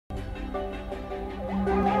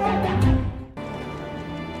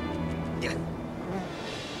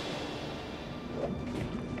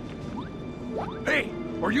Hey,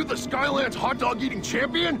 are you the Skylanders hot dog eating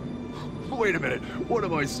champion? Wait a minute, what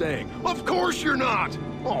am I saying? Of course you're not!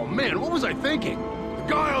 Oh man, what was I thinking? The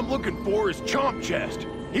guy I'm looking for is Chomp Chest.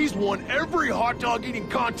 He's won every hot dog eating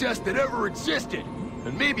contest that ever existed,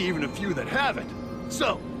 and maybe even a few that haven't.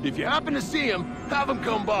 So, if you happen to see him, have him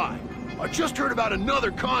come by. I just heard about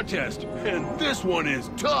another contest, and this one is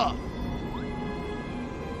tough.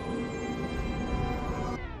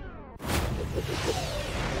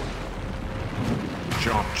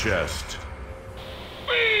 Chomp Chest.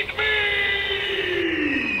 Feed me!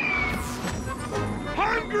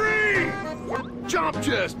 Hungry! Chomp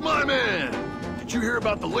Chest, my man! Did you hear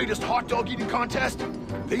about the latest hot dog eating contest?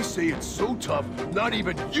 They say it's so tough, not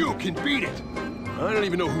even you can beat it. I don't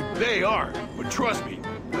even know who they are, but trust me,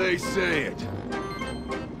 they say it.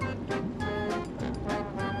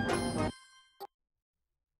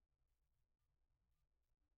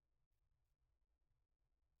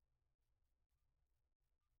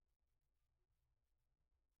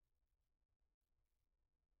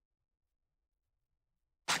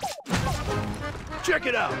 Check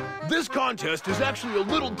it out. This contest is actually a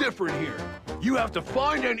little different here. You have to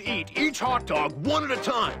find and eat each hot dog one at a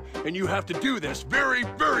time, and you have to do this very,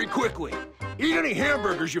 very quickly. Eat any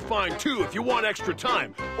hamburgers you find, too, if you want extra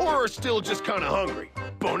time, or are still just kind of hungry.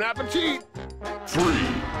 Bon appetit! 3,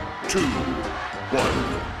 2, 1,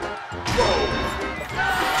 go!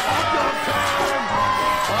 Hot dog time!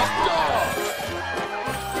 Hot dog!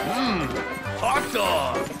 Hot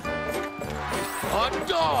dog! Hot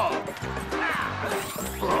dog!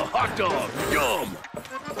 Hot dog, yum!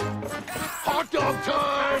 Hot dog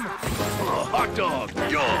time! Hot dog,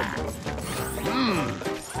 yum!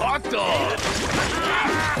 Hot dog!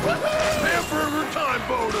 Hamburger time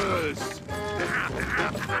bonus!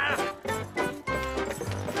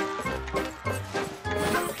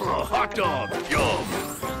 Hot dog, yum!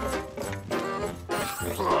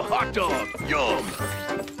 Hot dog, yum!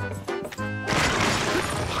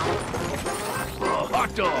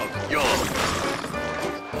 Hot dog, yum!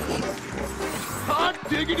 Hot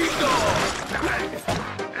diggity dog!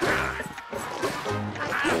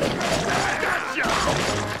 Gotcha!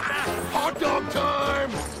 Hot dog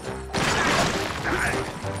time!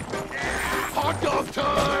 Hot dog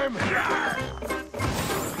time!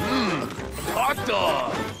 Hot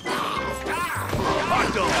dog! Hot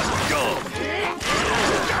dog, yum!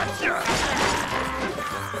 Gotcha!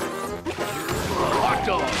 Hot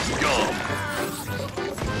dog, yum!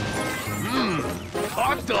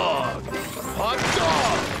 Hot dog! Hot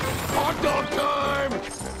dog! Hot dog time!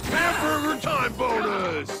 Hamburger time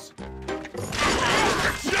bonus!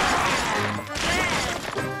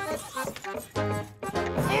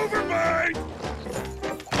 Overbite!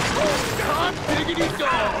 Hot diggity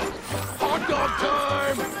dog! Hot dog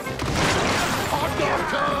time! Hot dog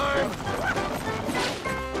time!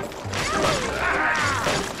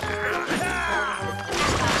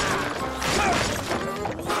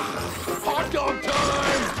 Hot dog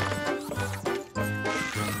time!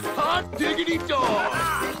 Hot diggity dog!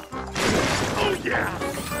 Oh yeah!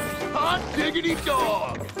 Hot diggity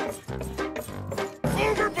dog!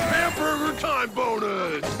 Hamburger time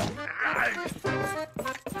bonus!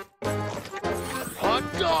 Hot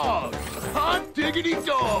dog! Hot diggity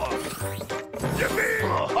dog! Yippee!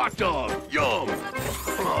 Hot dog! Yum!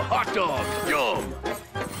 Hot dog! Yum!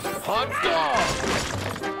 Hot dog!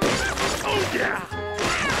 Oh yeah!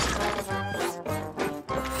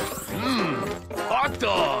 Hot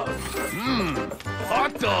dog!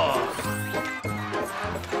 Hot dog!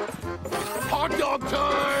 Hot dog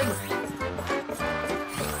time!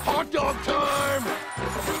 Hot dog time!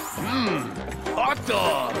 Hot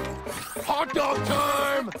dog! Hot dog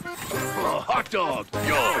time! Hot dog!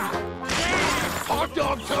 Yum! Hot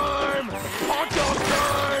dog time! Hot dog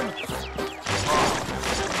time!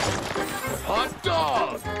 Hot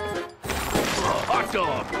dog! Hot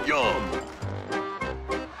dog! Yum!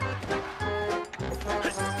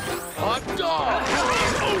 Hot dog!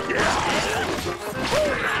 Oh yeah!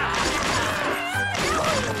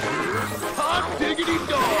 Hot diggity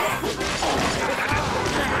dog!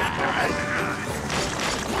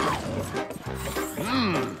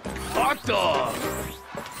 Hot dog!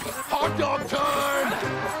 Hot dog time!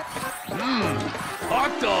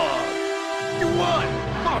 Hot dog! You won!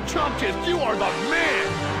 Oh, Chomp Chest, you are the man!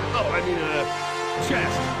 Oh, I mean,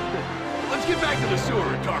 Chest. Let's get back to the sewer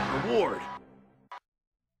and talk reward.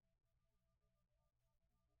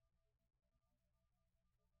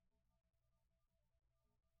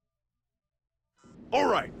 All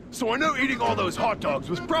right, so I know eating all those hot dogs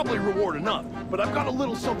was probably reward enough, but I've got a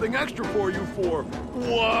little something extra for you for...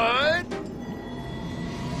 what?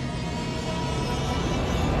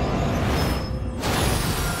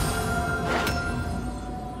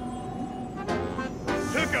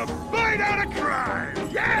 Took a bite out of crime!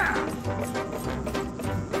 Yeah!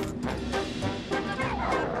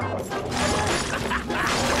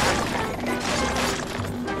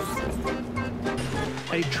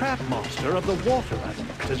 A trap master of the water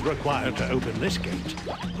aspect is required to open this gate.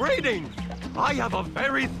 Greetings! I have a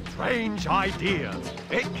very strange idea.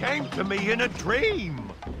 It came to me in a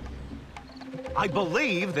dream. I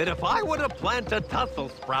believe that if I were to plant a tussle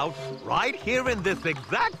sprout right here in this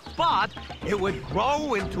exact spot, it would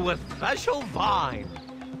grow into a special vine.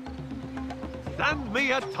 Send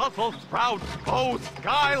me a tussle sprout, oh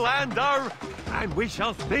Skylander, and we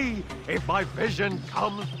shall see if my vision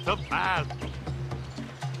comes to pass.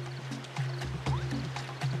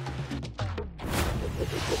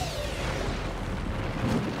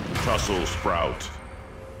 Tussle Sprout.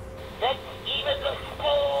 That's even the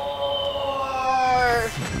score!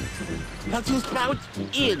 Tussle Sprout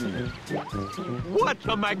in. What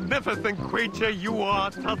a magnificent creature you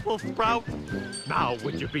are, Tussle Sprout. Now,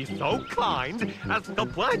 would you be so kind as to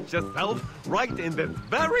plant yourself right in this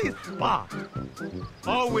very spot?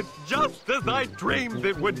 Oh, it's just as I dreamed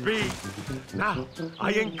it would be. Now,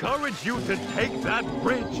 I encourage you to take that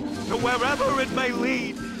bridge to wherever it may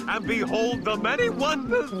lead and behold the many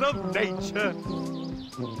wonders of nature.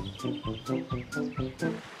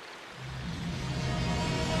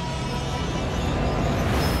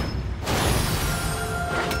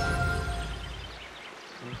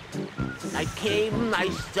 I came, I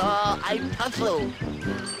saw, I tussled.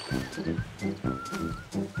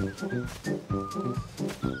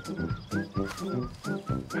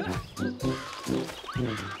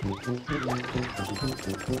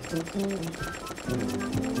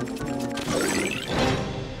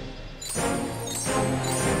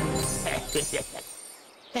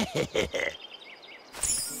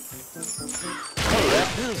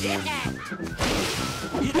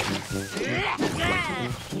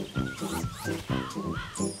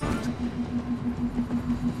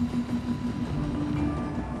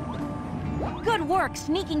 Good work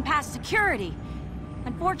sneaking past security.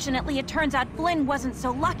 Unfortunately, it turns out Flynn wasn't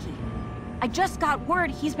so lucky. I just got word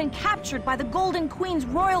he's been captured by the Golden Queen's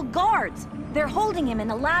royal guards. They're holding him in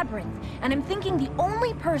a labyrinth, and I'm thinking the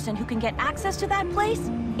only person who can get access to that place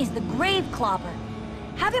is the Grave Clobber.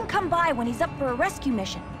 Have him come by when he's up for a rescue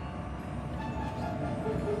mission.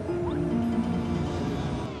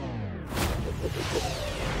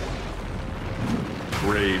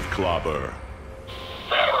 Grave Clobber.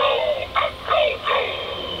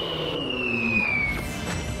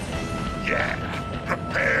 Yeah,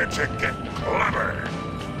 prepare to get clobbered.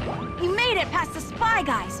 You made it past the spy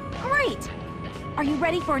guys! Great! Are you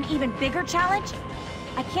ready for an even bigger challenge?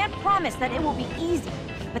 I can't promise that it will be easy,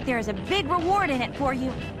 but there is a big reward in it for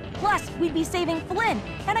you. Plus, we'd be saving Flynn,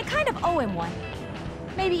 and I kind of owe him one.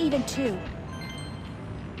 Maybe even two.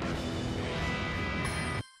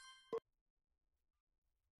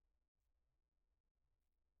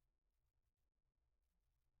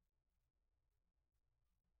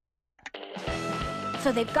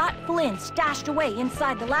 So they've got Flynn stashed away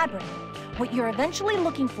inside the labyrinth. What you're eventually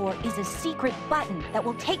looking for is a secret button that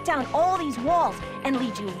will take down all these walls and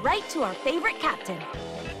lead you right to our favorite captain.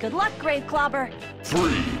 Good luck, Grave Clobber.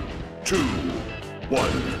 3, 2,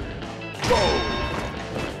 1, go!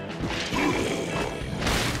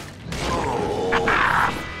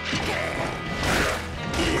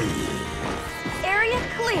 Area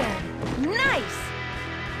clear. Nice!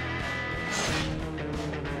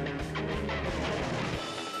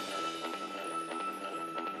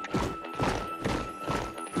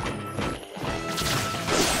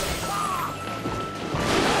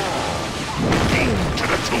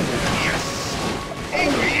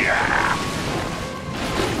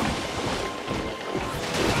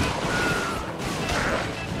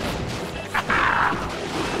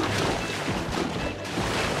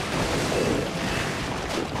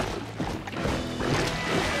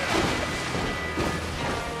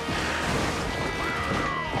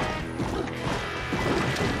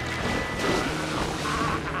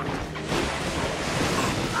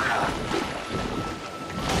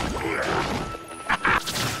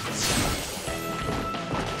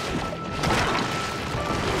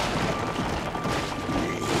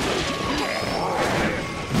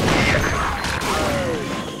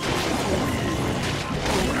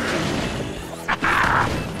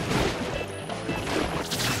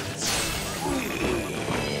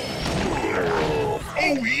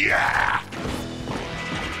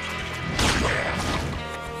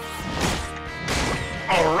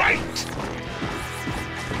 All right!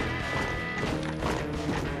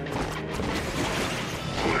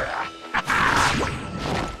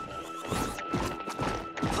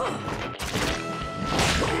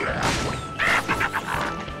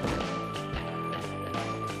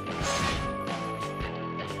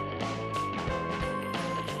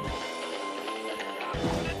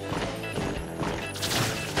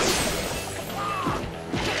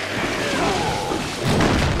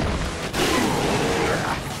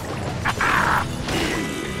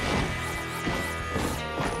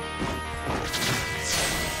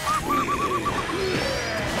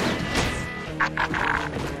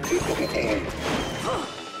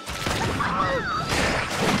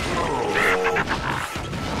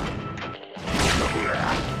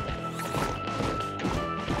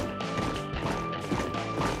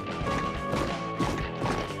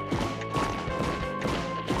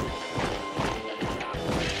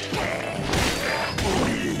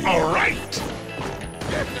 All right!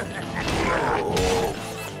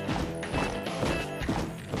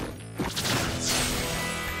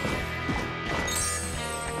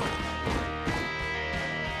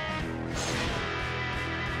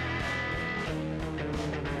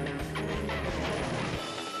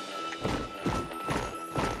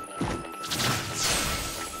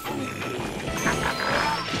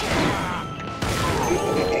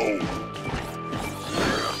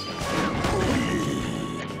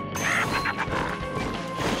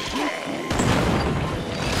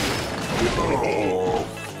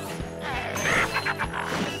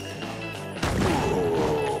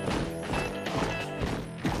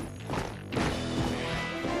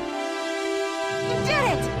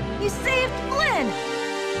 You saved Flynn!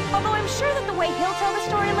 Although I'm sure that the way he'll tell the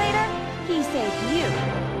story later, he saved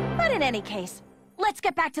you. But in any case, let's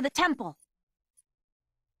get back to the temple.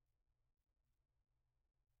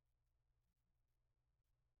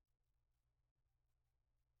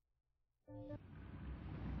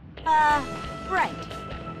 Right.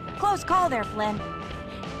 Close call there, Flynn.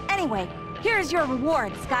 Anyway, here's your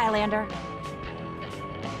reward, Skylander.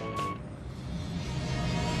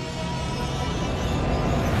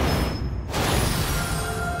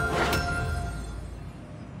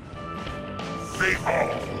 They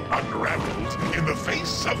all unraveled in the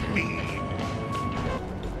face of me.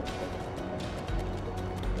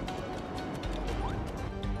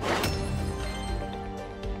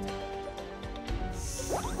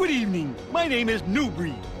 Good evening. My name is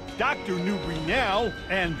Newbury, Dr. Newbury now,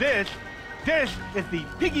 and this is the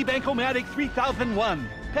Piggy Bank-O-Matic 3001,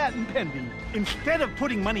 patent pending. Instead of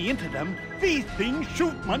putting money into them, these things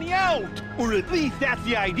shoot money out. Or at least that's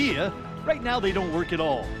the idea. Right now they don't work at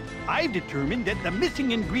all. I've determined that the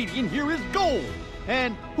missing ingredient here is gold.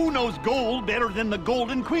 And who knows gold better than the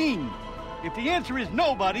Golden Queen? If the answer is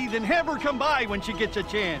nobody, then have her come by when she gets a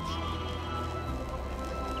chance.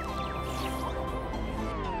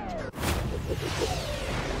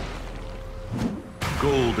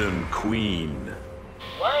 Golden Queen.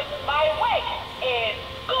 Worth my weight in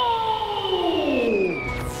gold!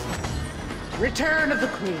 Return of the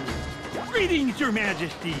Queen. Greetings, Your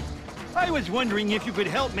Majesty. I was wondering if you could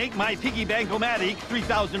help make my Piggy Bank-O-Matic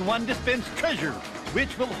 3001 dispense treasure,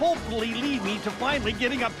 which will hopefully lead me to finally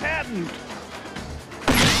getting a patent.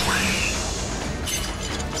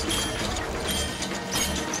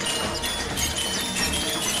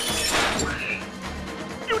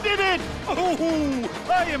 You did it! Oh,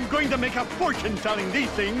 I am going to make a fortune selling these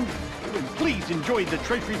things. And please enjoy the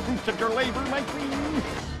treasury fruits of your labor, my queen.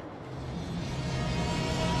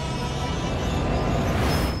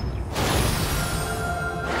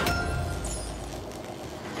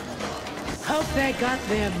 Hope they got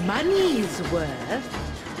their money's worth.